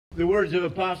The words of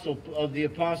the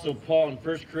Apostle Paul in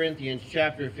 1 Corinthians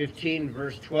chapter 15,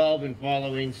 verse 12 and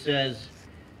following says,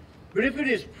 "But if it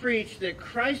is preached that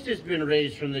Christ has been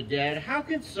raised from the dead, how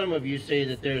can some of you say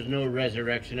that there is no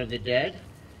resurrection of the dead?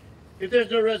 If there's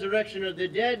no resurrection of the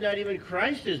dead, not even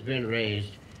Christ has been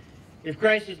raised. If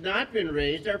Christ has not been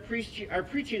raised, our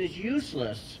preaching is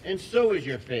useless, and so is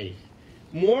your faith.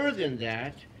 More than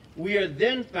that, we are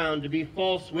then found to be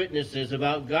false witnesses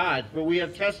about God, for we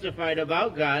have testified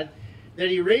about God that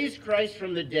he raised Christ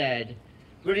from the dead,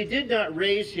 but he did not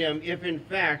raise him if in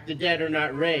fact the dead are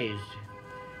not raised.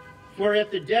 For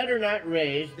if the dead are not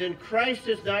raised, then Christ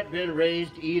has not been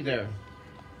raised either."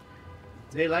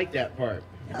 They like that part.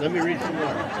 Let me read some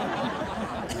more.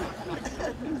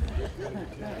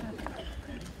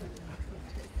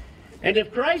 "And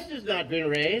if Christ has not been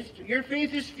raised, your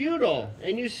faith is futile,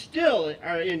 and you still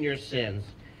are in your sins.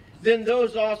 Then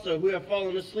those also who have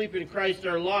fallen asleep in Christ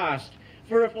are lost.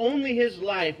 For if only his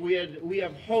life we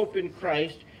have hope in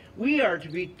Christ, we are to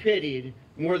be pitied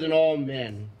more than all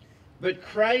men. But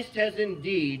Christ has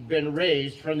indeed been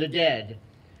raised from the dead,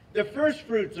 the first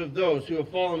fruits of those who have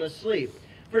fallen asleep.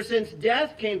 For since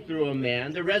death came through a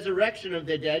man, the resurrection of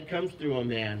the dead comes through a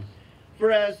man.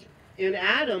 For as in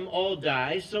Adam all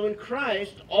die, so in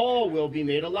Christ all will be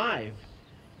made alive,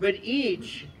 but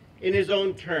each in his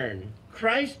own turn.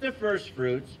 Christ the first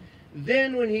fruits,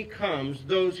 then when he comes,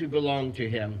 those who belong to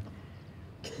him.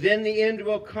 Then the end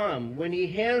will come, when he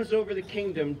hands over the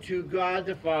kingdom to God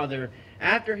the Father,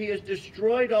 after he has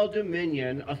destroyed all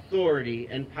dominion, authority,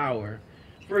 and power.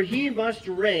 For he must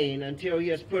reign until he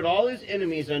has put all his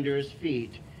enemies under his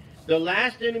feet. The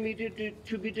last enemy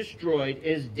to be destroyed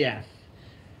is death.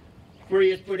 For he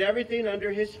has put everything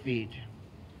under his feet.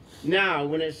 Now,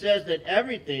 when it says that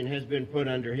everything has been put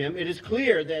under him, it is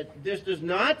clear that this does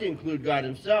not include God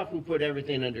himself, who put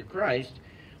everything under Christ.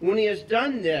 When he has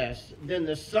done this, then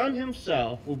the Son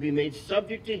himself will be made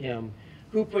subject to him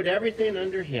who put everything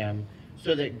under him,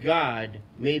 so that God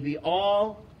may be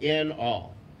all in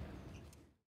all."